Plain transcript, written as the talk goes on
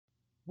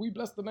We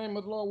bless the name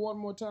of the Lord one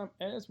more time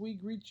as we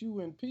greet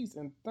you in peace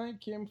and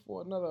thank Him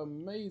for another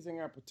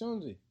amazing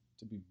opportunity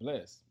to be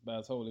blessed by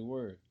His holy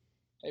word.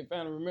 Hey,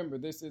 family, remember,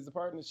 this is a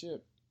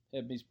partnership.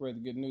 Help me spread the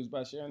good news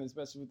by sharing this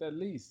message with at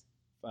least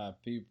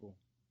 5 people.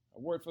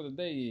 Our word for the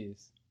day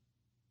is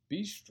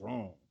be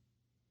strong.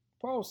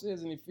 Paul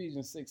says in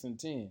Ephesians 6 and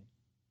 10,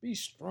 be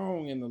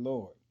strong in the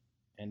Lord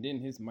and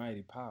in His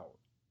mighty power.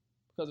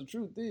 Because the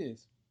truth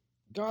is,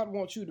 God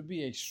wants you to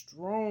be a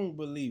strong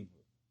believer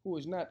who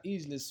is not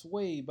easily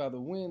swayed by the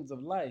winds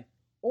of life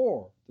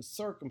or the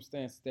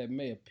circumstances that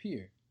may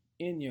appear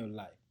in your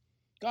life.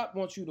 God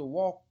wants you to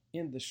walk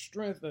in the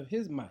strength of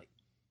His might,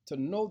 to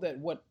know that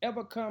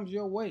whatever comes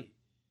your way,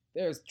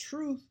 there's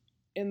truth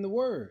in the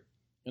word.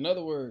 In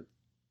other words,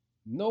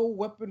 no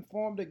weapon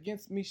formed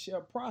against me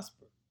shall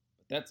prosper.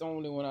 But that's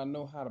only when I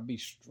know how to be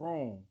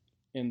strong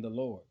in the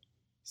Lord.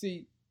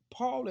 See,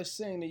 Paul is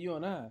saying to you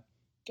and I,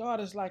 God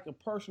is like a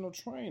personal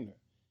trainer.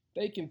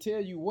 They can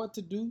tell you what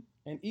to do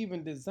and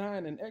even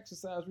design an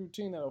exercise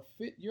routine that'll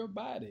fit your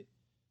body.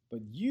 But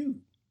you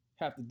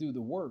have to do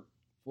the work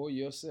for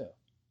yourself.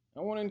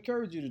 I want to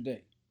encourage you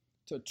today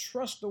to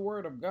trust the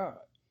word of God,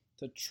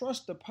 to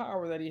trust the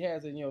power that He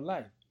has in your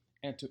life,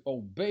 and to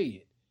obey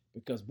it.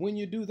 Because when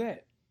you do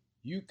that,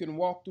 you can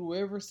walk through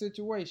every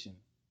situation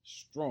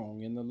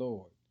strong in the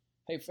Lord.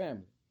 Hey,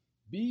 family,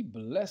 be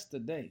blessed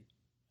today.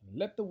 And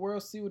let the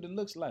world see what it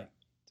looks like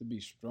to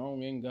be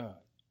strong in God.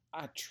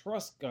 I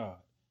trust God.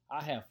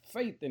 I have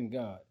faith in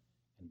God.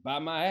 And by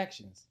my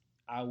actions,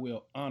 I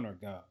will honor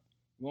God.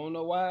 You want to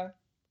know why?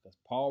 Because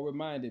Paul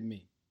reminded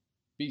me,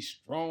 be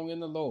strong in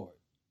the Lord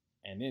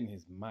and in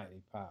His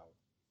mighty power.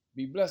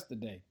 Be blessed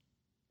today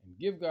and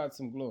give God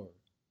some glory.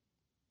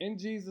 In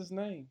Jesus'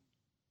 name,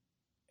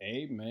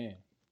 amen.